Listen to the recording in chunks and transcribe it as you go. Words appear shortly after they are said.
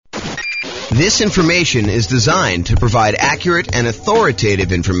This information is designed to provide accurate and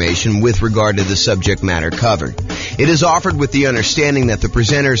authoritative information with regard to the subject matter covered. It is offered with the understanding that the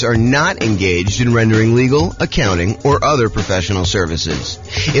presenters are not engaged in rendering legal, accounting, or other professional services.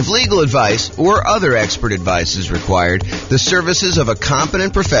 If legal advice or other expert advice is required, the services of a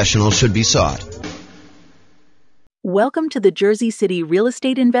competent professional should be sought. Welcome to the Jersey City Real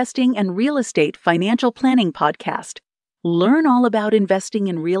Estate Investing and Real Estate Financial Planning Podcast. Learn all about investing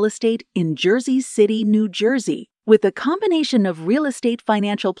in real estate in Jersey City, New Jersey, with a combination of real estate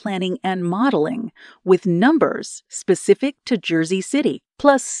financial planning and modeling, with numbers specific to Jersey City,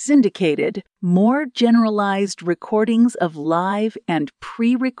 plus syndicated, more generalized recordings of live and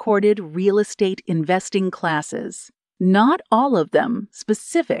pre-recorded real estate investing classes. Not all of them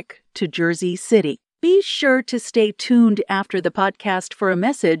specific to Jersey City. Be sure to stay tuned after the podcast for a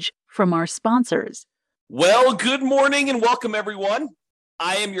message from our sponsors. Well, good morning and welcome, everyone.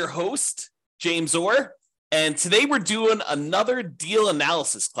 I am your host, James Orr, and today we're doing another deal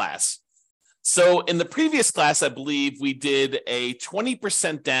analysis class. So in the previous class, I believe we did a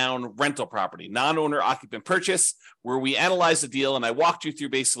 20% down rental property, non-owner occupant purchase, where we analyzed the deal, and I walked you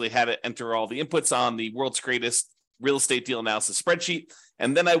through basically how to enter all the inputs on the world's greatest real estate deal analysis spreadsheet.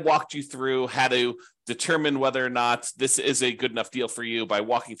 And then I walked you through how to determine whether or not this is a good enough deal for you by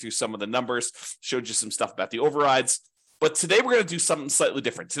walking through some of the numbers, showed you some stuff about the overrides. But today we're going to do something slightly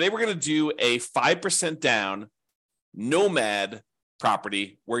different. Today we're going to do a 5% down Nomad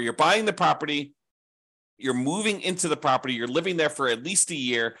property where you're buying the property, you're moving into the property, you're living there for at least a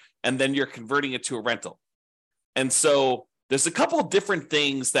year, and then you're converting it to a rental. And so there's a couple of different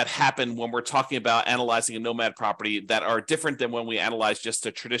things that happen when we're talking about analyzing a Nomad property that are different than when we analyze just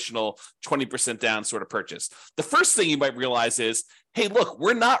a traditional 20% down sort of purchase. The first thing you might realize is, hey, look,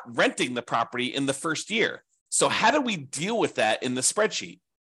 we're not renting the property in the first year. So how do we deal with that in the spreadsheet?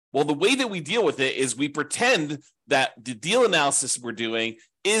 Well, the way that we deal with it is we pretend that the deal analysis we're doing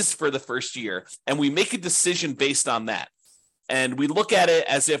is for the first year, and we make a decision based on that. And we look at it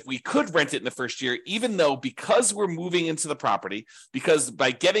as if we could rent it in the first year, even though because we're moving into the property, because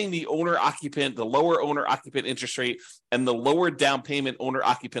by getting the owner-occupant, the lower owner-occupant interest rate and the lower down payment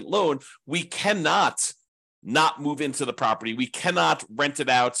owner-occupant loan, we cannot not move into the property. We cannot rent it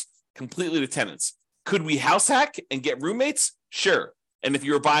out completely to tenants. Could we house hack and get roommates? Sure. And if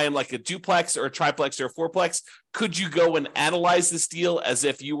you were buying like a duplex or a triplex or a fourplex, could you go and analyze this deal as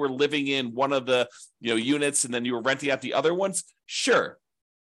if you were living in one of the units and then you were renting out the other ones? Sure.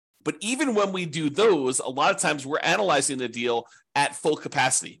 But even when we do those, a lot of times we're analyzing the deal at full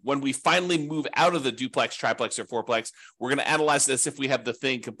capacity. When we finally move out of the duplex, triplex, or fourplex, we're going to analyze this if we have the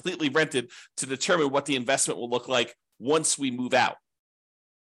thing completely rented to determine what the investment will look like once we move out.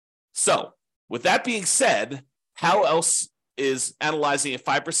 So with that being said, how else is analyzing a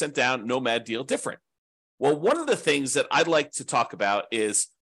 5% down Nomad deal different? Well, one of the things that I'd like to talk about is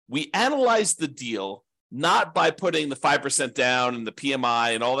we analyze the deal not by putting the 5% down and the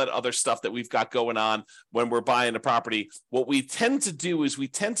PMI and all that other stuff that we've got going on when we're buying a property. What we tend to do is we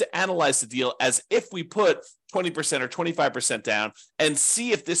tend to analyze the deal as if we put 20% or 25% down and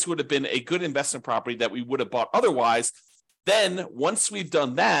see if this would have been a good investment property that we would have bought otherwise. Then once we've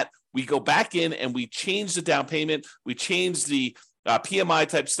done that, we go back in and we change the down payment, we change the PMI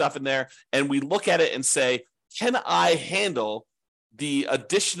type stuff in there, and we look at it and say, can I handle the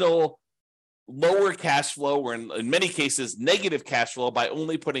additional lower cash flow, or in many cases, negative cash flow by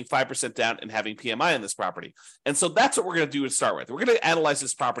only putting 5% down and having PMI on this property? And so that's what we're going to do to start with. We're going to analyze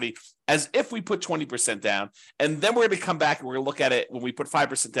this property as if we put 20% down, and then we're going to come back and we're going to look at it when we put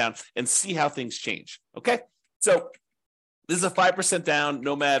 5% down and see how things change. Okay? So this is a 5% down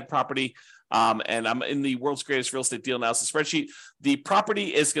Nomad property, and I'm in the world's greatest real estate deal analysis spreadsheet. The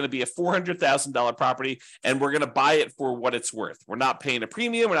property is going to be a $400,000 property, and we're going to buy it for what it's worth. We're not paying a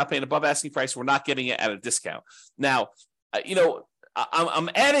premium. We're not paying above asking price. We're not getting it at a discount. Now, I'm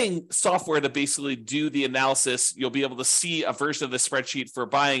adding software to basically do the analysis. You'll be able to see a version of the spreadsheet for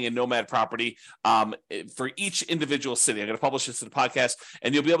buying a Nomad property for each individual city. I'm going to publish this in the podcast,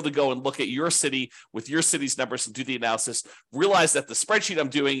 and you'll be able to go and look at your city with your city's numbers and do the analysis. Realize that the spreadsheet I'm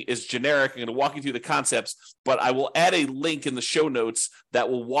doing is generic. I'm going to walk you through the concepts, but I will add a link in the show notes that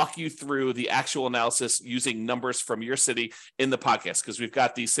will walk you through the actual analysis using numbers from your city in the podcast, because we've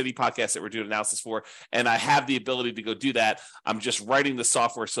got these city podcasts that we're doing analysis for, and I have the ability to go do that. I'm just writing the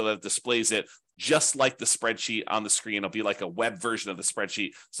software so that it displays it just like the spreadsheet on the screen. It'll be like a web version of the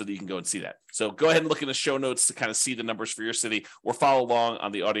spreadsheet so that you can go and see that. So go ahead and look in the show notes to kind of see the numbers for your city, or follow along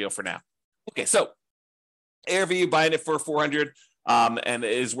on the audio for now. Okay, so ARV, buying it for 400 and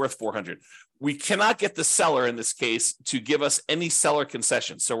it is worth 400. we cannot get the seller in this case to give us any seller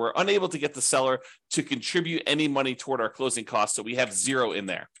concessions. So we're unable to get the seller to contribute any money toward our closing costs. So we have zero in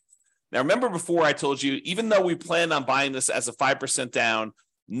there. Now, remember before I told you, even though we plan on buying this as a 5% down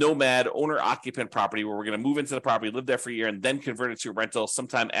Nomad owner occupant property where we're going to move into the property, live there for a year, and then convert it to a rental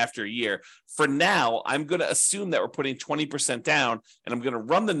sometime after a year. For now, I'm going to assume that we're putting 20% down, and I'm going to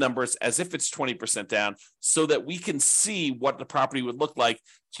run the numbers as if it's 20% down so that we can see what the property would look like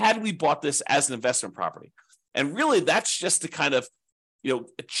had we bought this as an investment property. And really, that's just to kind of,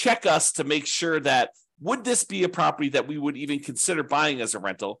 check us to make sure that would this be a property that we would even consider buying as a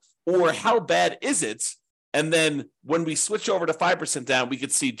rental, or how bad is it? And then when we switch over to 5% down, we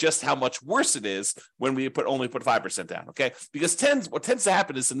could see just how much worse it is when we only put 5% down, okay? Because what tends to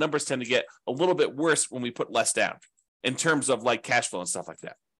happen is the numbers tend to get a little bit worse when we put less down in terms of like cash flow and stuff like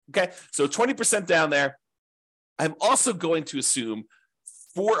that, okay? So 20% down there. I'm also going to assume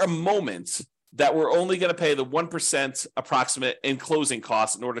for a moment that we're only going to pay the 1% approximate in closing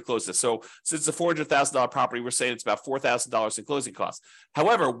costs in order to close this. So since it's a $400,000 property, we're saying it's about $4,000 in closing costs.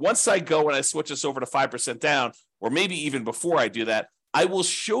 However, once I go and I switch this over to 5% down, or maybe even before I do that, I will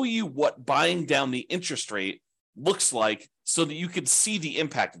show you what buying down the interest rate looks like so that you can see the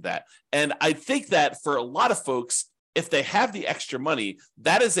impact of that. And I think that for a lot of folks, if they have the extra money,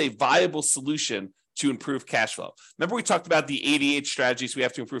 that is a viable solution to improve cash flow. Remember, we talked about the 88 strategies we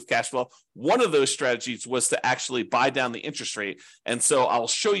have to improve cash flow. One of those strategies was to actually buy down the interest rate. And so I'll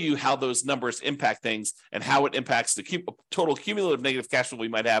show you how those numbers impact things and how it impacts the total cumulative negative cash flow we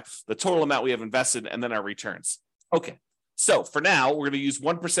might have, the total amount we have invested, and then our returns. Okay, so for now, we're going to use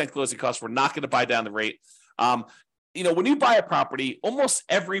 1% closing costs. We're not going to buy down the rate. When you buy a property, almost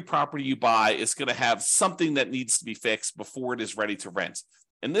every property you buy is going to have something that needs to be fixed before it is ready to rent.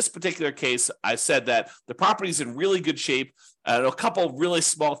 In this particular case, I said that the property is in really good shape. A couple really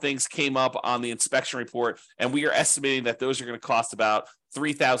small things came up on the inspection report, and we are estimating that those are going to cost about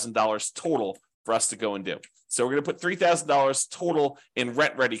 $3,000 total for us to go and do. So we're going to put $3,000 total in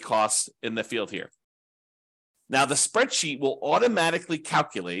rent-ready costs in the field here. Now, the spreadsheet will automatically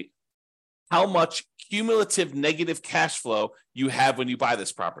calculate how much cumulative negative cash flow you have when you buy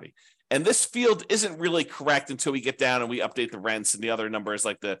this property. And this field isn't really correct until we get down and we update the rents and the other numbers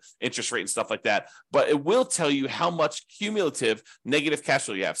like the interest rate and stuff like that. But it will tell you how much cumulative negative cash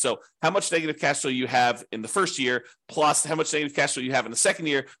flow you have. So how much negative cash flow you have in the first year, plus how much negative cash flow you have in the second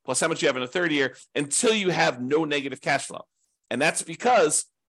year, plus how much you have in the third year, until you have no negative cash flow. And that's because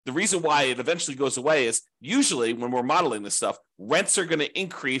the reason why it eventually goes away is usually when we're modeling this stuff, rents are going to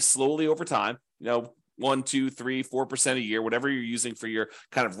increase slowly over time, 1, 2, 3, 4% a year, whatever you're using for your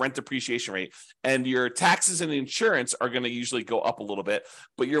kind of rent depreciation rate. And your taxes and insurance are going to usually go up a little bit,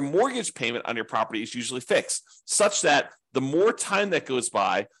 but your mortgage payment on your property is usually fixed, such that the more time that goes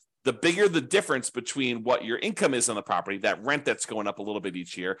by, the bigger the difference between what your income is on the property, that rent that's going up a little bit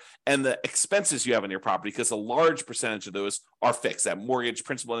each year, and the expenses you have on your property, because a large percentage of those are fixed. That mortgage,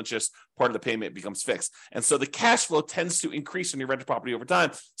 principal, interest, part of the payment becomes fixed. And so the cash flow tends to increase in your rental property over time,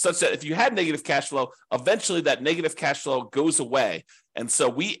 such that if you had negative cash flow, eventually that negative cash flow goes away. And so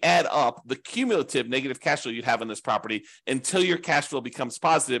we add up the cumulative negative cash flow you'd have on this property until your cash flow becomes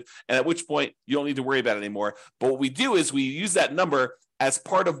positive, and at which point you don't need to worry about it anymore. But what we do is we use that number as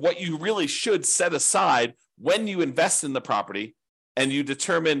part of what you really should set aside when you invest in the property, and you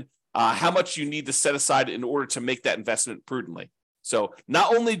determine how much you need to set aside in order to make that investment prudently. So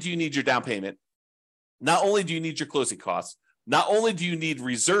not only do you need your down payment, not only do you need your closing costs, not only do you need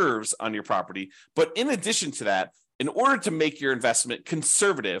reserves on your property, but in addition to that, in order to make your investment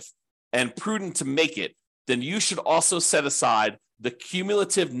conservative and prudent to make it, then you should also set aside the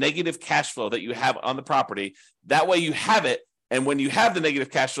cumulative negative cash flow that you have on the property. That way you have it. And when you have the negative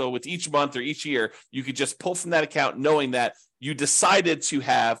cash flow with each month or each year, you could just pull from that account knowing that you decided to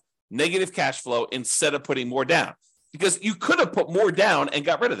have negative cash flow instead of putting more down. Because you could have put more down and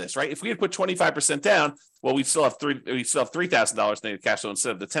got rid of this, right? If we had put 25% down, well, we still have $3,000 negative cash flow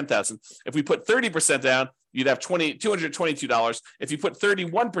instead of the $10,000. If we put 30% down, you'd have $222. If you put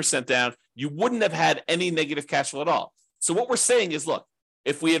 31% down, you wouldn't have had any negative cash flow at all. So what we're saying is, look,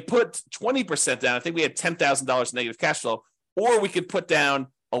 if we had put 20% down, I think we had $10,000 negative cash flow, or we could put down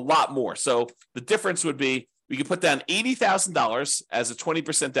a lot more. So the difference would be we could put down $80,000 as a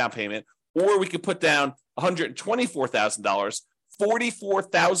 20% down payment, or we could put down $124,000,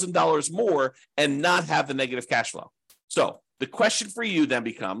 $44,000 more, and not have the negative cash flow. So the question for you then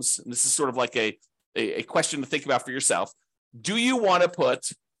becomes, and this is sort of like a question to think about for yourself, do you want to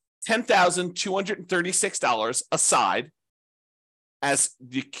put $10,236 aside as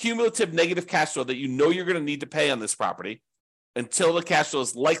the cumulative negative cash flow that you know you're going to need to pay on this property? until the cash flow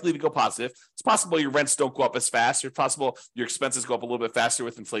is likely to go positive. It's possible your rents don't go up as fast. It's possible your expenses go up a little bit faster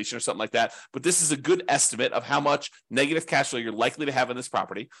with inflation or something like that. But this is a good estimate of how much negative cash flow you're likely to have in this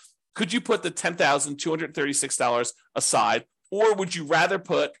property. Could you put the $10,236 aside, or would you rather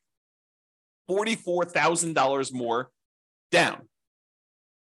put $44,000 more down?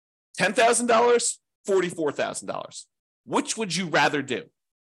 $10,000, $44,000. Which would you rather do?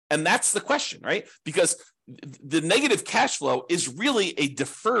 And that's the question, right? Because the negative cash flow is really a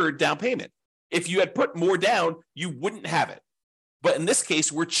deferred down payment. If you had put more down, you wouldn't have it. But in this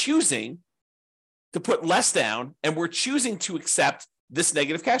case, we're choosing to put less down, and we're choosing to accept this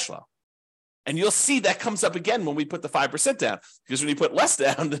negative cash flow. And you'll see that comes up again when we put the 5% down, because when you put less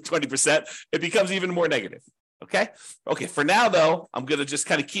down than 20%, it becomes even more negative. Okay. For now, though, I'm going to just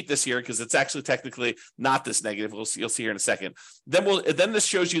kind of keep this here because it's actually technically not this negative. You'll see here in a second. Then this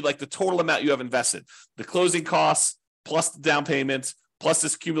shows you like the total amount you have invested, the closing costs plus the down payment plus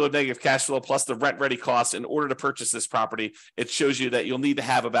this cumulative negative cash flow plus the rent ready costs in order to purchase this property. It shows you that you'll need to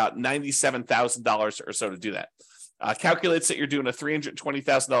have about $97,000 or so to do that. Calculates that you're doing a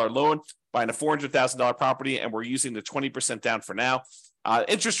 $320,000 loan, buying a $400,000 property, and we're using the 20% down for now.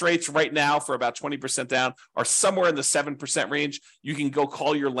 Interest rates right now for about 20% down are somewhere in the 7% range. You can go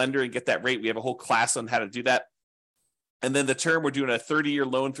call your lender and get that rate. We have a whole class on how to do that. And then the term, we're doing a 30-year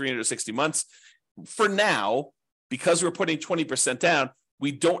loan, 360 months. For now, because we're putting 20% down,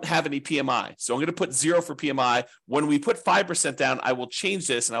 we don't have any PMI. So I'm going to put 0 for PMI. When we put 5% down, I will change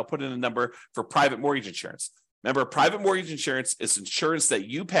this and I'll put in a number for private mortgage insurance. Remember, private mortgage insurance is insurance that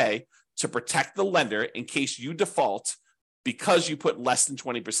you pay to protect the lender in case you default because you put less than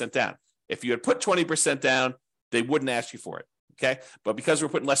 20% down. If you had put 20% down, they wouldn't ask you for it, okay? But because we're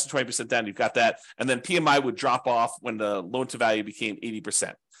putting less than 20% down, you've got that. And then PMI would drop off when the loan to value became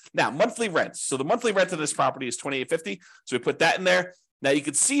 80%. Now, monthly rents. So the monthly rent of this property is $2,850. So we put that in there. Now you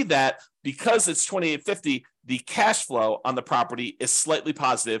can see that because it's $2,850, the cash flow on the property is slightly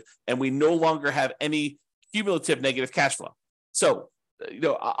positive, and we no longer have any cumulative negative cash flow. So,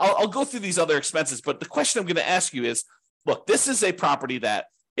 I'll go through these other expenses, but the question I'm going to ask you is, look, this is a property that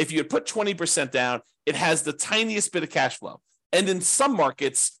if you had put 20% down, it has the tiniest bit of cash flow. And in some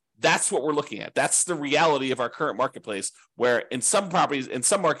markets, that's what we're looking at. That's the reality of our current marketplace, where in some properties, in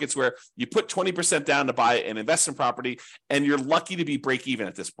some markets where you put 20% down to buy an investment property and you're lucky to be break even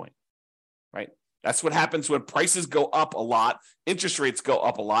at this point, right? That's what happens when prices go up a lot, interest rates go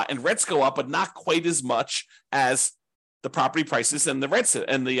up a lot, and rents go up, but not quite as much as the property prices and the rents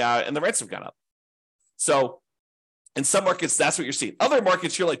and the rents have gone up. So in some markets, that's what you're seeing. Other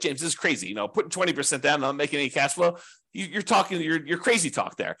markets, you're like, James, this is crazy. Putting 20% down, not making any cash flow. You're talking, you're crazy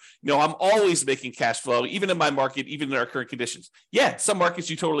talk there. I'm always making cash flow, even in my market, even in our current conditions. Yeah, some markets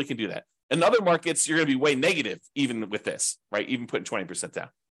you totally can do that. In other markets, you're going to be way negative, even with this, right? Even putting 20% down.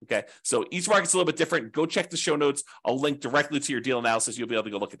 Okay, so each market's a little bit different. Go check the show notes. I'll link directly to your deal analysis. You'll be able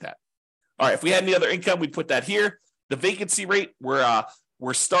to go look at that. All right, if we had any other income, we'd put that here. The vacancy rate,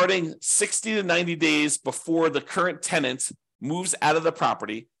 we're starting 60 to 90 days before the current tenant moves out of the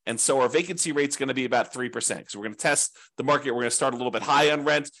property. And so our vacancy rate is going to be about 3%. So we're going to test the market. We're going to start a little bit high on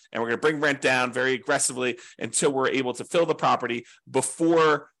rent, and we're going to bring rent down very aggressively until we're able to fill the property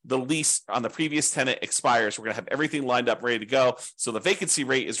before the lease on the previous tenant expires. We're going to have everything lined up, ready to go. So the vacancy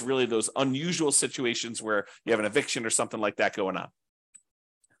rate is really those unusual situations where you have an eviction or something like that going on.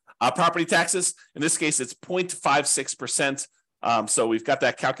 Property taxes, in this case, it's 0.56%. So we've got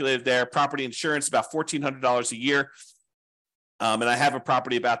that calculated there. Property insurance, about $1,400 a year. And I have a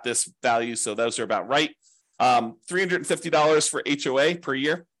property about this value, so those are about right. $350 for HOA per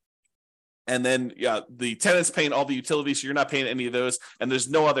year. And then the tenant's paying all the utilities, so you're not paying any of those. And there's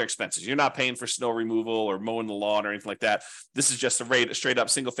no other expenses. You're not paying for snow removal or mowing the lawn or anything like that. This is just a straight up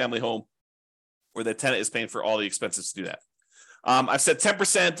single family home where the tenant is paying for all the expenses to do that. I've said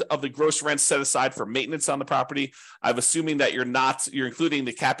 10% of the gross rent set aside for maintenance on the property. I'm assuming that you're including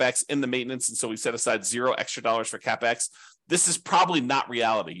the CapEx in the maintenance. And so we set aside $0 extra for CapEx. This is probably not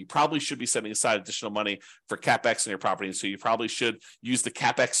reality. You probably should be setting aside additional money for CapEx in your property. And so you probably should use the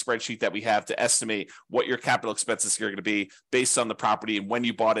CapEx spreadsheet that we have to estimate what your capital expenses are going to be based on the property and when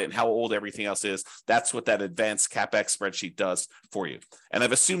you bought it and how old everything else is. That's what that advanced CapEx spreadsheet does for you. And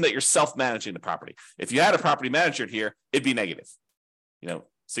I've assumed that you're self-managing the property. If you had a property manager here, it'd be negative,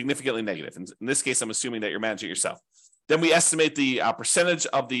 significantly negative. In this case, I'm assuming that you're managing it yourself. Then we estimate the percentage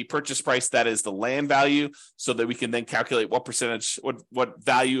of the purchase price that is the land value, so that we can then calculate what percentage, what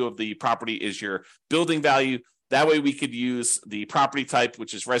value of the property is your building value. That way we could use the property type,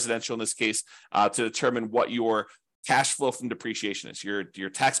 which is residential in this case, to determine what your cash flow from depreciation is, your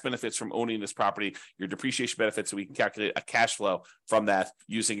tax benefits from owning this property, your depreciation benefits, so we can calculate a cash flow from that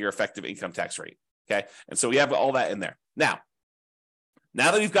using your effective income tax rate. Okay. And so we have all that in there. Now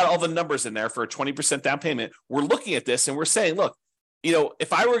that we've got all the numbers in there for a 20% down payment, we're looking at this and we're saying, look,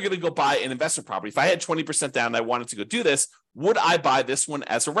 if I were going to go buy an investment property, if I had 20% down and I wanted to go do this, would I buy this one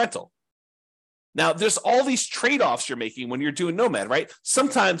as a rental? Now, there's all these trade-offs you're making when you're doing Nomad, right?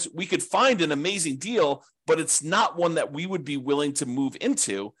 Sometimes we could find an amazing deal, but it's not one that we would be willing to move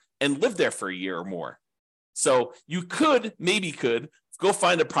into and live there for a year or more. So you maybe could go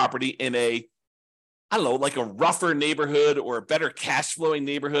find a property in like a rougher neighborhood or a better cash flowing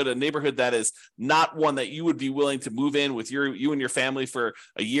neighborhood, a neighborhood that is not one that you would be willing to move in with you and your family for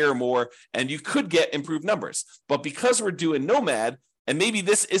a year or more, and you could get improved numbers. But because we're doing Nomad, and maybe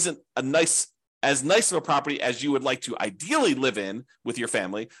this isn't as nice of a property as you would like to ideally live in with your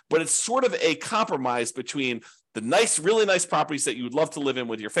family, but it's sort of a compromise between the really nice properties that you would love to live in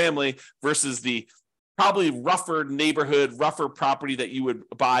with your family versus the probably rougher neighborhood, rougher property that you would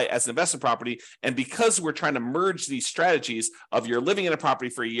buy as an investment property. And because we're trying to merge these strategies of you're living in a property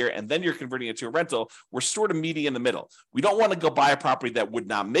for a year and then you're converting it to a rental, we're sort of meeting in the middle. We don't want to go buy a property that would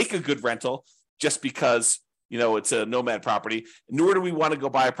not make a good rental just because it's a Nomad property, nor do we want to go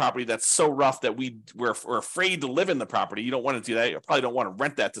buy a property that's so rough that we're afraid to live in the property. You don't want to do that. You probably don't want to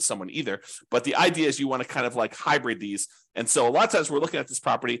rent that to someone either. But the idea is you want to kind of like hybrid these. And so a lot of times we're looking at this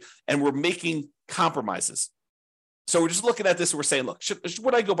property and we're making compromises. So we're just looking at this and we're saying, look,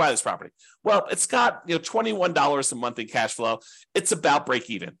 would I go buy this property? Well, it's got $21 a month in cash flow. It's about break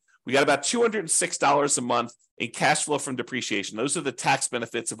even. We got about $206 a month in cash flow from depreciation. Those are the tax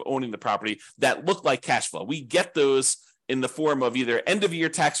benefits of owning the property that look like cash flow. We get those in the form of either end of year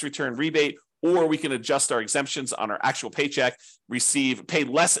tax return rebate, or we can adjust our exemptions on our actual paycheck, pay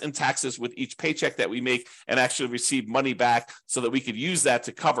less in taxes with each paycheck that we make, and actually receive money back so that we could use that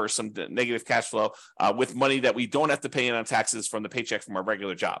to cover some negative cash flow with money that we don't have to pay in on taxes from the paycheck from our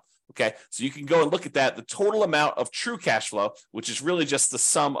regular job. Okay, so you can go and look at that. The total amount of true cash flow, which is really just the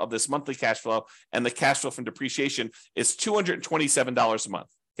sum of this monthly cash flow and the cash flow from depreciation, is $227 a month.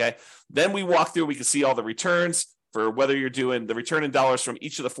 Okay, then we walk through, we can see all the returns for whether you're doing the return in dollars from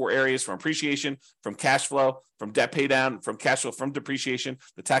each of the four areas, from appreciation, from cash flow, from debt pay down, from cash flow from depreciation,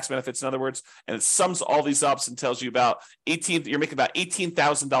 the tax benefits, in other words, and it sums all these up and tells you you're making about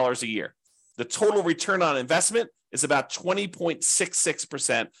 $18,000 a year. The total return on investment is about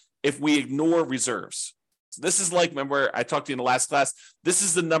 20.66% if we ignore reserves. So this is like, remember, I talked to you in the last class, this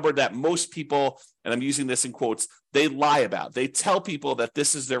is the number that most people, and I'm using this in quotes, they lie about. They tell people that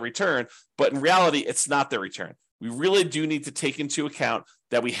this is their return, but in reality, it's not their return. We really do need to take into account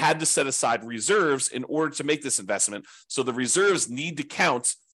that we had to set aside reserves in order to make this investment. So the reserves need to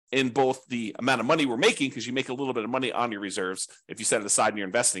count in both the amount of money we're making, because you make a little bit of money on your reserves if you set it aside and you're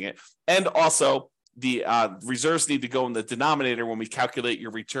investing it, and also the reserves need to go in the denominator when we calculate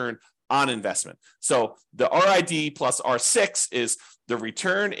your return on investment. So the RID plus R6 is the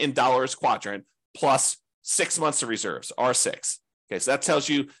return in dollars quadrant plus 6 months of reserves, R6. Okay, so that tells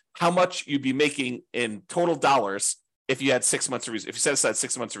you how much you'd be making in total dollars if you had 6 months of if you set aside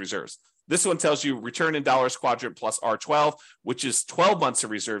 6 months of reserves. This one tells you return in dollars quadrant plus R12, which is 12 months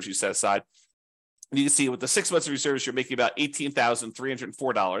of reserves you set aside. And you can see with the 6 months of reserves, you're making about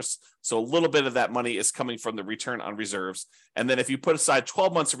 $18,304. So a little bit of that money is coming from the return on reserves. And then if you put aside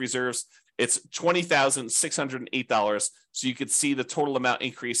 12 months of reserves, it's $20,608. So you could see the total amount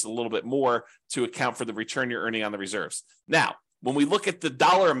increase a little bit more to account for the return you're earning on the reserves. Now, when we look at the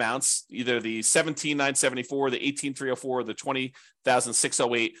dollar amounts, either the $17,974, the $18,304, or the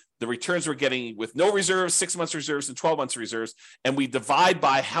 $20,608, the returns we're getting with no reserves, 6 months reserves, and 12 months reserves, and we divide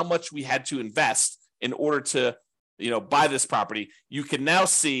by how much we had to invest in order to, buy this property, you can now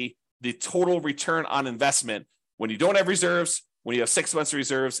see the total return on investment when you don't have reserves, when you have 6 months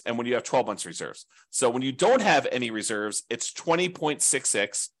reserves, and when you have 12 months reserves. So when you don't have any reserves, it's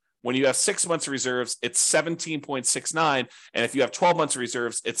 20.66. When you have 6 months of reserves, it's 17.69. And if you have 12 months of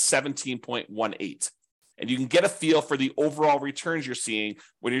reserves, it's 17.18. And you can get a feel for the overall returns you're seeing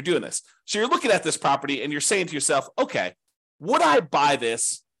when you're doing this. So you're looking at this property and you're saying to yourself, okay, would I buy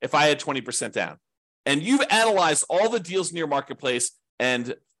this if I had 20% down? And you've analyzed all the deals in your marketplace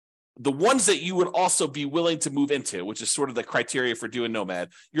and the ones that you would also be willing to move into, which is sort of the criteria for doing Nomad.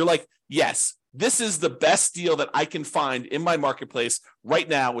 You're like, yes, this is the best deal that I can find in my marketplace right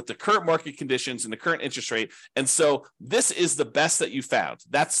now with the current market conditions and the current interest rate. And so this is the best that you found.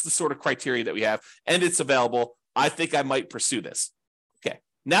 That's the sort of criteria that we have, and it's available. I think I might pursue this. Okay.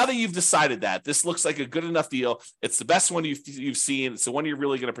 Now that you've decided that this looks like a good enough deal, it's the best one you've seen, it's the one you're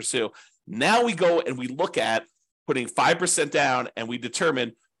really going to pursue. Now we go and we look at putting 5% down, and we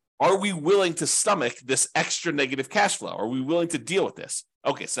determine, are we willing to stomach this extra negative cash flow? Are we willing to deal with this?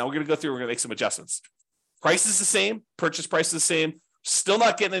 Okay, so now we're going to go through, we're going to make some adjustments. Price is the same, purchase price is the same, still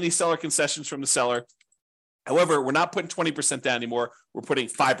not getting any seller concessions from the seller. However, we're not putting 20% down anymore, we're putting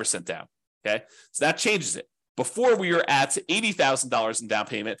 5% down, okay? So that changes it. Before we were at $80,000 in down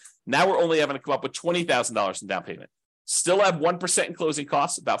payment, now we're only having to come up with $20,000 in down payment. Still have 1% in closing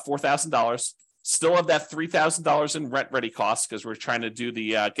costs, about $4,000. Still have that $3,000 in rent ready costs because we're trying to do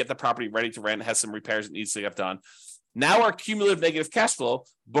the get the property ready to rent, has some repairs that needs to get done. Now our cumulative negative cash flow,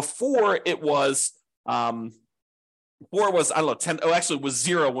 before it was I don't know, 10. Oh, actually, it was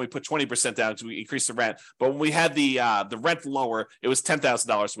zero when we put 20% down because we increased the rent. But when we had the rent lower, it was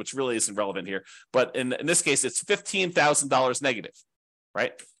 $10,000, which really isn't relevant here. But in this case, it's $15,000 negative,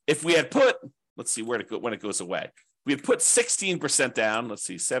 right? If we had put, let's see when it goes away. We had put 16% down. Let's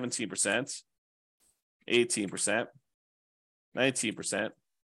see, 17%, 18%, 19%.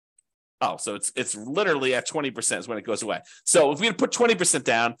 Oh, so it's literally at 20% is when it goes away. So if we had put 20%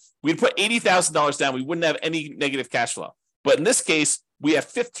 down, we'd put $80,000 down, we wouldn't have any negative cash flow. But in this case, we have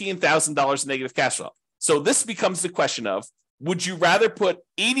 $15,000 negative cash flow. So this becomes the question of, would you rather put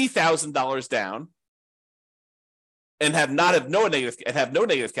 $80,000 down and have no negative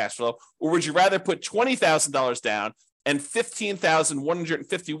cash flow, or would you rather put $20,000 down and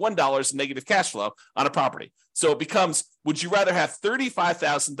 $15,151 in negative cash flow on a property? So it becomes, would you rather have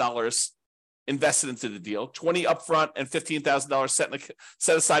 $35,000 invested into the deal, 20 upfront and $15,000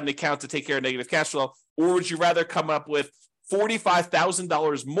 set aside in an account to take care of negative cash flow, or would you rather come up with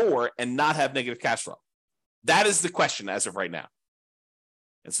 $45,000 more and not have negative cash flow? That is the question as of right now.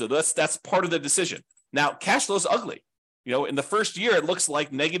 And so that's part of the decision. Now, cash flow is ugly. In the first year, it looks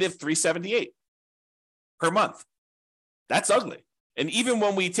like negative $378 per month. That's ugly. And even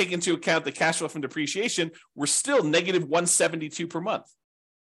when we take into account the cash flow from depreciation, we're still negative $172 per month.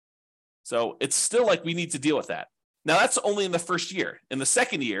 So it's still like we need to deal with that. Now, that's only in the first year. In the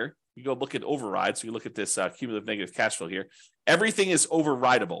second year, you go look at overrides. So you look at this cumulative negative cash flow here. Everything is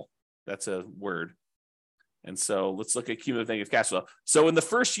overridable. That's a word. And so let's look at cumulative negative cash flow. So in the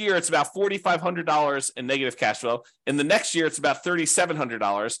first year, it's about $4,500 in negative cash flow. In the next year, it's about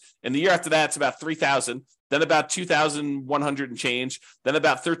 $3,700. In the year after that, it's about $3,000. Then about $2,100 and change. Then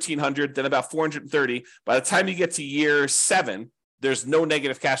about $1,300. Then about $430. By the time you get to year 7, there's no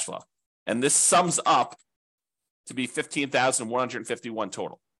negative cash flow. And this sums up to be $15,151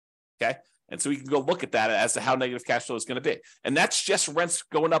 total. Okay. And so we can go look at that as to how negative cash flow is going to be. And that's just rents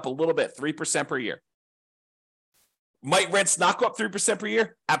going up a little bit, 3% per year. Might rents not go up 3% per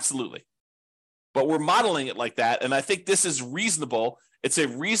year? Absolutely. But we're modeling it like that. And I think this is reasonable. It's a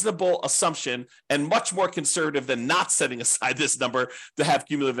reasonable assumption and much more conservative than not setting aside this number to have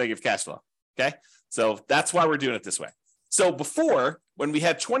cumulative negative cash flow. Okay. So that's why we're doing it this way. So before, when we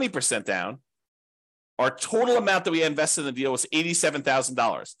had 20% down, our total amount that we had invested in the deal was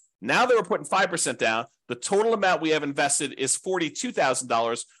 $87,000. Now that we're putting 5% down, the total amount we have invested is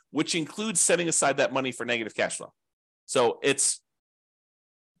 $42,000, which includes setting aside that money for negative cash flow. So it's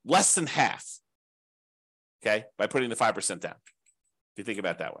less than half, okay, by putting the 5% down, if you think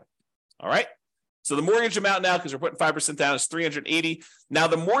about it that way. All right. So the mortgage amount now, because we're putting 5% down, is $380. Now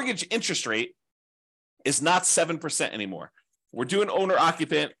the mortgage interest rate is not 7% anymore. We're doing owner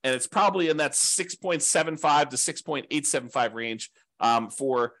occupant, and it's probably in that 6.75 to 6.875 range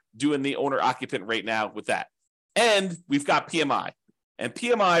for doing the owner occupant rate now with that. And we've got PMI. And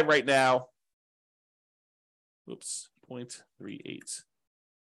PMI right now, 0.38. 0.038.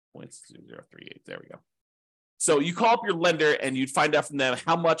 There we go. So you call up your lender and you'd find out from them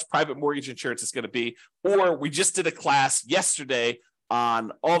how much private mortgage insurance is going to be. Or we just did a class yesterday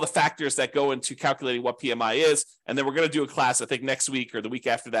on all the factors that go into calculating what PMI is. And then we're going to do a class, I think next week or the week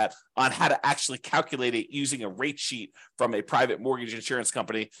after that, on how to actually calculate it using a rate sheet from a private mortgage insurance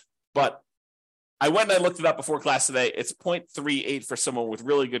company. But I went and I looked it up before class today. It's 0.38 for someone with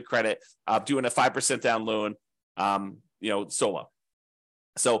really good credit, doing a 5% down loan, solo.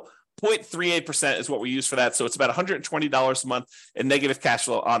 So 0.38% is what we use for that. So it's about $120 a month in negative cash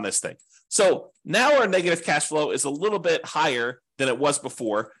flow on this thing. So now our negative cash flow is a little bit higher than it was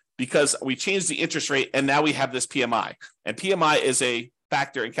before because we changed the interest rate and now we have this PMI. And PMI is a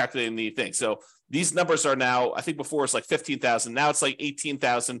factor in calculating the thing. So these numbers are now, I think before it's like $15,000. Now it's like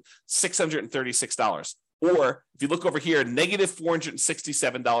 $18,636. Or if you look over here, negative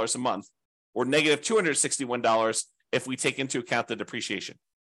 $467 a month or negative $261 if we take into account the depreciation,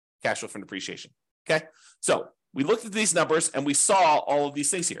 cash flow from depreciation. Okay. So we looked at these numbers and we saw all of these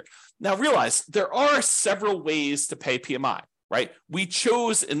things here. Now realize there are several ways to pay PMI, right? We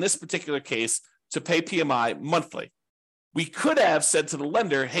chose in this particular case to pay PMI monthly. We could have said to the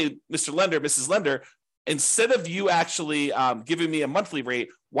lender, hey, Mr. Lender, Mrs. Lender, instead of you actually giving me a monthly rate,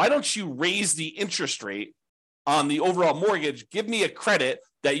 why don't you raise the interest rate on the overall mortgage? Give me a credit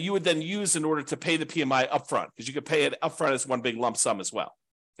that you would then use in order to pay the PMI upfront, because you could pay it upfront as one big lump sum as well.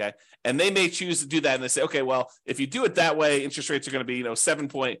 Okay. And they may choose to do that. And they say, okay, well, if you do it that way, interest rates are going to be,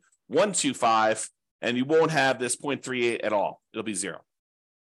 7.125, and you won't have this 0.38 at all. It'll be zero.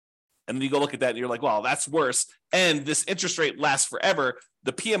 And then you go look at that and you're like, well, that's worse. And this interest rate lasts forever.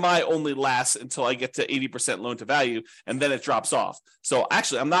 The PMI only lasts until I get to 80% loan to value, and then it drops off. So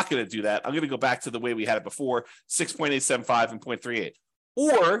actually, I'm not going to do that. I'm going to go back to the way we had it before, 6.875 and 0.38.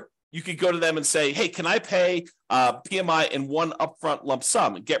 Or you could go to them and say, hey, can I pay PMI in one upfront lump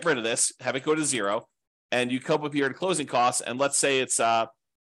sum? Get rid of this, have it go to zero, and you come up here in closing costs, and let's say it's,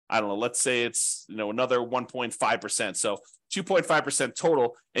 let's say it's another 1.5%. So 2.5%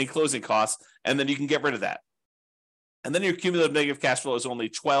 total in closing costs, and then you can get rid of that. And then your cumulative negative cash flow is only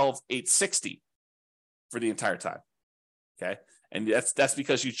 12,860 for the entire time. Okay. And that's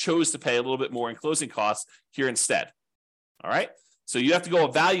because you chose to pay a little bit more in closing costs here instead. All right. So you have to go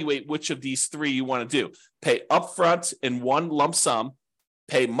evaluate which of these three you want to do. Pay upfront in one lump sum,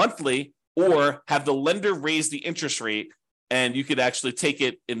 pay monthly, or have the lender raise the interest rate, and you could actually take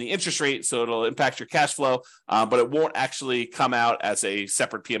it in the interest rate, so it'll impact your cash flow, but it won't actually come out as a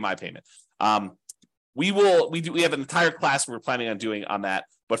separate PMI payment. We have an entire class we're planning on doing on that,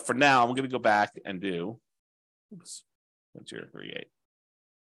 but for now, I'm going to go back and do 1038.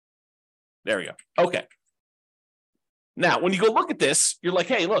 There we go. Okay. Now, when you go look at this, you're like,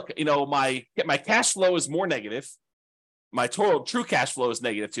 hey, look, my cash flow is more negative. My total true cash flow is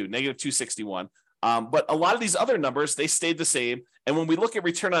negative too, negative 261. But a lot of these other numbers, they stayed the same. And when we look at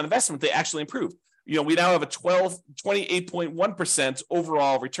return on investment, they actually improved. We now have a 28.1%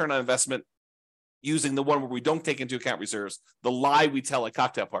 overall return on investment using the one where we don't take into account reserves, the lie we tell at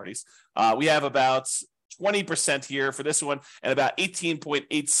cocktail parties. We have about 20% here for this one and about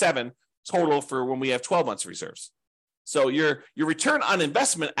 18.87 total for when we have 12 months reserves. So your return on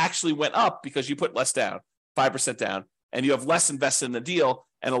investment actually went up because you put less down, 5% down, and you have less invested in the deal.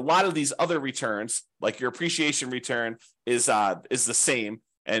 And a lot of these other returns, like your appreciation return is the same,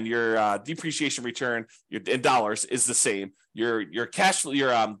 and your depreciation return in dollars is the same. Your cash flow,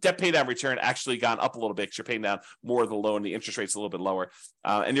 your debt pay down return actually gone up a little bit because you're paying down more of the loan. The interest rate's a little bit lower,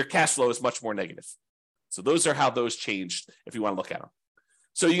 and your cash flow is much more negative. So those are how those changed if you want to look at them.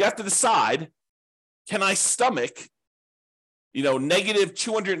 So you have to decide, can I stomach, negative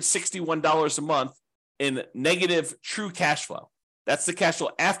 $261 a month in negative true cash flow? That's the cash flow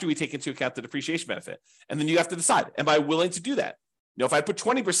after we take into account the depreciation benefit. And then you have to decide, am I willing to do that? If I put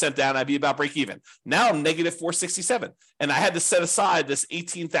 20% down, I'd be about break even. Now I'm negative 467. And I had to set aside this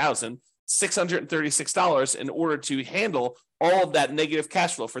 $18,636 in order to handle all of that negative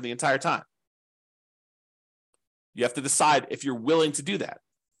cash flow for the entire time. You have to decide if you're willing to do that.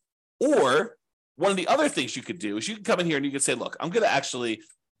 Or one of the other things you could do is you can come in here and you can say, look, I'm going to actually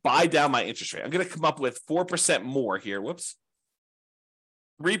buy down my interest rate. I'm going to come up with 4% more here.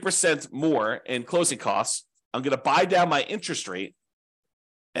 3% more in closing costs. I'm going to buy down my interest rate.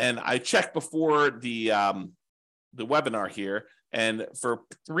 And I checked before the webinar here. And for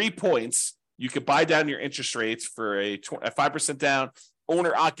 3 points, you could buy down your interest rates for a 5% down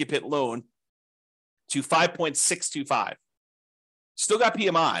owner-occupant loan to 5.625. Still got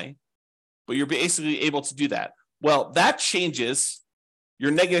PMI, but you're basically able to do that. Well, that changes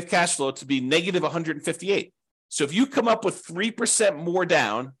your negative cash flow to be negative 158. So if you come up with 3% more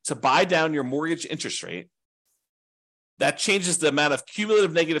down to buy down your mortgage interest rate, that changes the amount of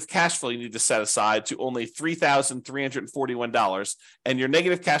cumulative negative cash flow you need to set aside to only $3,341. And your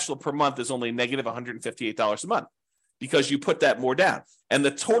negative cash flow per month is only negative $158 a month because you put that more down. And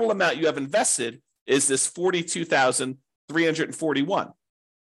the total amount you have invested is this $42,341.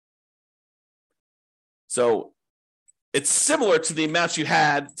 So it's similar to the amounts you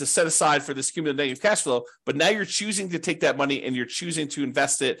had to set aside for this cumulative negative cash flow, but now you're choosing to take that money and you're choosing to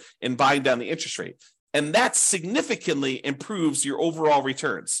invest it in buying down the interest rate. And that significantly improves your overall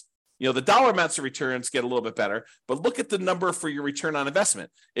returns. The dollar amounts of returns get a little bit better, but look at the number for your return on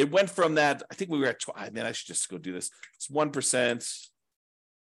investment. It went from that, I think we were at, I should just go do this. It's 1%,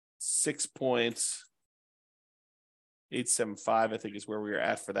 6.875, I think is where we were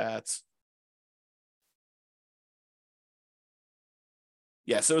at for that.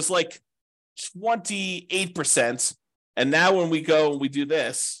 Yeah, so it's like 28%. And now when we go and we do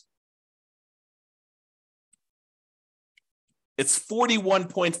this, it's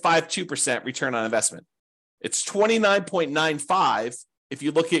 41.52% return on investment. It's 29.95 if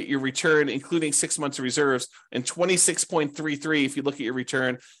you look at your return, including 6 months of reserves, and 26.33 if you look at your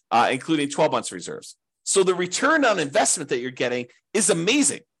return, including 12 months of reserves. So the return on investment that you're getting is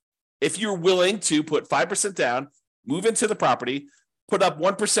amazing. If you're willing to put 5% down, move into the property, put up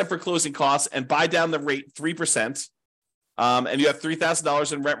 1% for closing costs, and buy down the rate 3%, and you have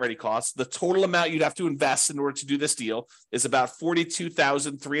 $3,000 in rent-ready costs, the total amount you'd have to invest in order to do this deal is about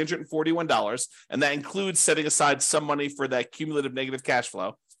 $42,341, and that includes setting aside some money for that cumulative negative cash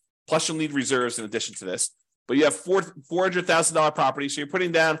flow. Plus, you'll need reserves in addition to this. But you have $400,000 property, so you're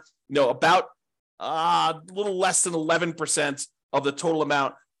putting down, about a little less than 11% of the total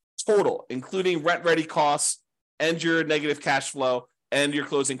amount total, including rent-ready costs and your negative cash flow and your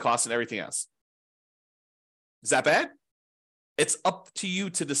closing costs and everything else. Is that bad? It's up to you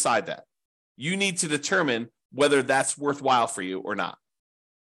to decide that. You need to determine whether that's worthwhile for you or not.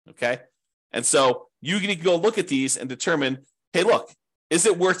 Okay? And so you need to go look at these and determine, hey, look, is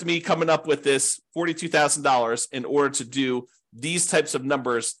it worth me coming up with this $42,000 in order to do these types of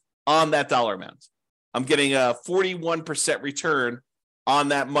numbers on that dollar amount? I'm getting a 41% return on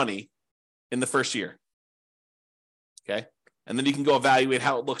that money in the first year. Okay? And then you can go evaluate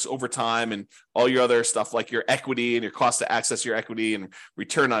how it looks over time and all your other stuff like your equity and your cost to access your equity and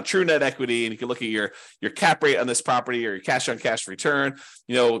return on true net equity. And you can look at your cap rate on this property or your cash on cash return.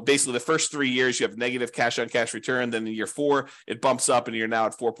 Basically the first 3 years you have negative cash on cash return. Then in year 4, it bumps up and you're now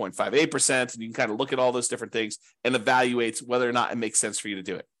at 4.58%. And you can kind of look at all those different things and evaluate whether or not it makes sense for you to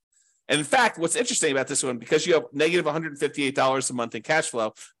do it. And in fact, what's interesting about this one, because you have negative $158 a month in cash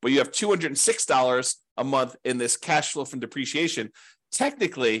flow, but you have $206 a month in this cash flow from depreciation,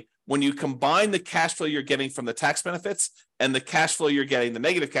 technically, when you combine the cash flow you're getting from the tax benefits and the cash flow you're getting, the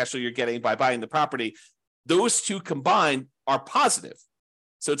negative cash flow you're getting by buying the property, those two combined are positive.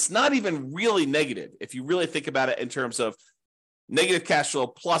 So it's not even really negative if you really think about it in terms of negative cash flow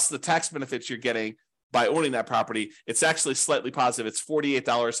plus the tax benefits you're getting by owning that property. It's actually slightly positive. It's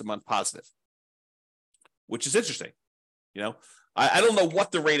 $48 a month positive, which is interesting. I don't know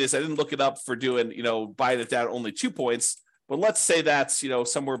what the rate is. I didn't look it up for doing, buying it down only 2 points, but let's say that's,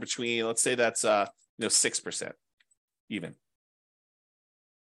 somewhere between, let's say that's, 6% even.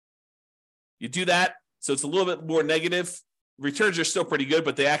 You do that. So it's a little bit more negative. Returns are still pretty good,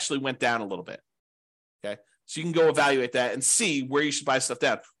 but they actually went down a little bit. Okay. So you can go evaluate that and see where you should buy stuff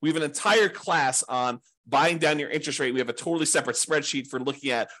down. We have an entire class on buying down your interest rate. We have a totally separate spreadsheet for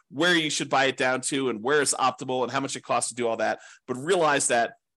looking at where you should buy it down to and where it's optimal and how much it costs to do all that. But realize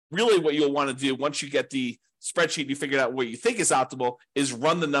that really what you'll want to do once you get the spreadsheet, you figured out what you think is optimal, is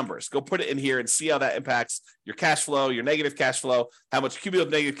run the numbers. Go put it in here and see how that impacts your cash flow, your negative cash flow, how much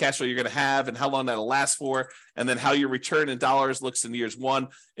cumulative negative cash flow you're going to have and how long that'll last for, and then how your return in dollars looks in year one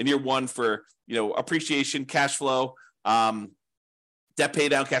for, appreciation, cash flow, debt pay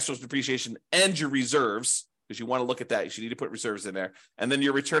down, cash flows, depreciation, and your reserves, because you want to look at that. You need to put reserves in there. And then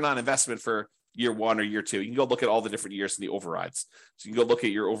your return on investment for year 1 or year 2. You can go look at all the different years in the overrides. So you can go look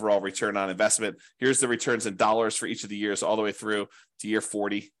at your overall return on investment. Here's the returns in dollars for each of the years all the way through to year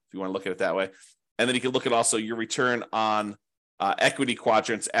 40, if you want to look at it that way. And then you can look at also your return on equity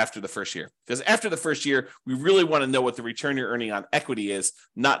quadrants after the first year. Because after the first year, we really want to know what the return you're earning on equity is,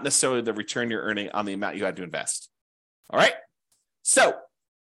 not necessarily the return you're earning on the amount you had to invest. All right. So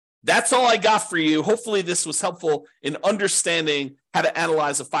that's all I got for you. Hopefully this was helpful in understanding how to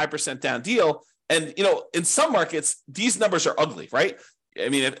analyze a 5% down deal. And, in some markets, these numbers are ugly, right? I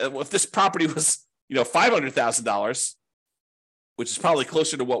mean, if this property was, $500,000, which is probably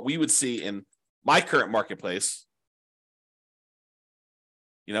closer to what we would see in my current marketplace,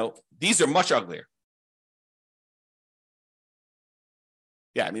 these are much uglier.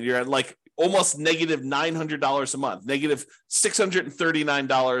 Yeah, I mean, you're at like almost negative $900 a month, negative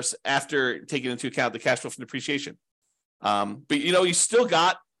 $639 after taking into account the cash flow from depreciation. But you still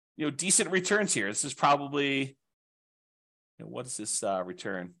got decent returns here. This is probably what is this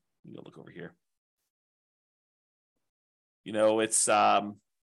return? You go look over here. It's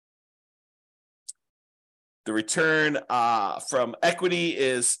the return from equity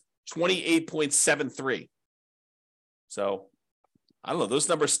is 28.73. So I don't know. Those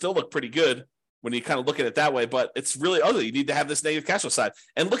numbers still look pretty good when you kind of look at it that way, but it's really ugly. You need to have this negative cash flow side.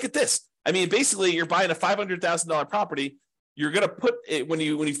 And look at this. I mean, basically, you're buying a $500,000 property. You're going to put it when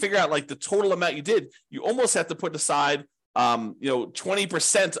you figure out like the total amount you did. You almost have to put aside,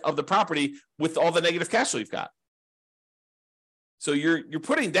 20% of the property with all the negative cash flow you've got. So you're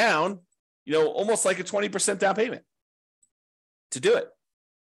putting down, almost like a 20% down payment to do it.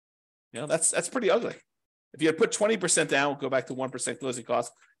 That's pretty ugly. If you had put 20% down, go back to 1% closing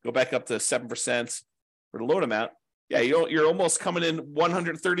costs, go back up to 7% for the loan amount, you're almost coming in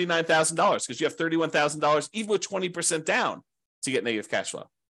 $139,000 because you have $31,000 even with 20% down to get negative cash flow.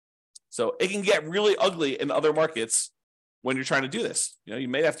 So it can get really ugly in other markets when you're trying to do this. You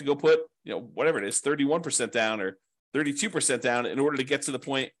may have to go put, whatever it is, 31% down or 32% down in order to get to the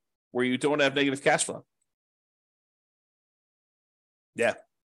point where you don't have negative cash flow. Yeah,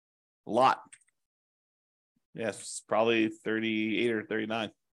 a lot. Yeah, it's probably 38 or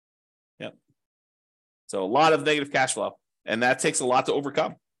 39. Yep. So a lot of negative cash flow, and that takes a lot to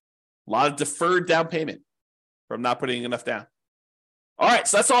overcome. A lot of deferred down payment from not putting enough down. All right,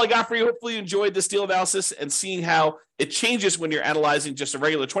 so that's all I got for you. Hopefully you enjoyed this deal analysis and seeing how it changes when you're analyzing just a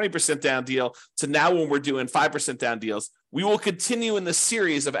regular 20% down deal to now when we're doing 5% down deals. We will continue in this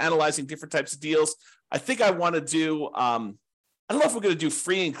series of analyzing different types of deals. I think I want to do, I don't know if we're going to do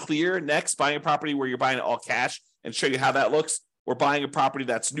free and clear next, buying a property where you're buying it all cash and show you how that looks, or buying a property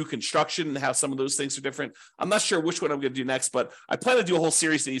that's new construction and how some of those things are different. I'm not sure which one I'm going to do next, but I plan to do a whole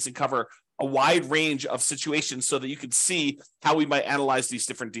series of these and cover a wide range of situations so that you can see how we might analyze these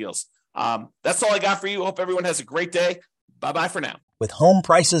different deals. That's all I got for you. Hope everyone has a great day. Bye-bye for now. With home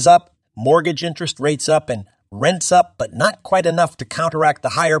prices up, mortgage interest rates up, and rents up, but not quite enough to counteract the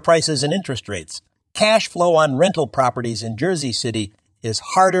higher prices and interest rates, cash flow on rental properties in Jersey City is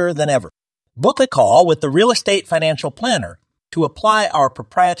harder than ever. Book a call with the Real Estate Financial Planner to apply our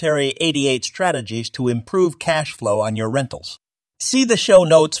proprietary 88 strategies to improve cash flow on your rentals. See the show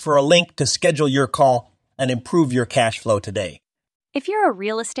notes for a link to schedule your call and improve your cash flow today. If you're a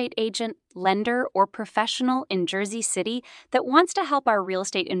real estate agent, lender, or professional in Jersey City that wants to help our real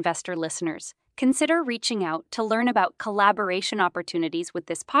estate investor listeners, consider reaching out to learn about collaboration opportunities with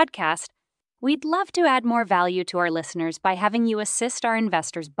this podcast. We'd love to add more value to our listeners by having you assist our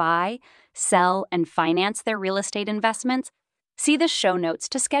investors buy, sell, and finance their real estate investments. See the show notes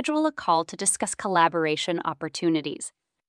to schedule a call to discuss collaboration opportunities.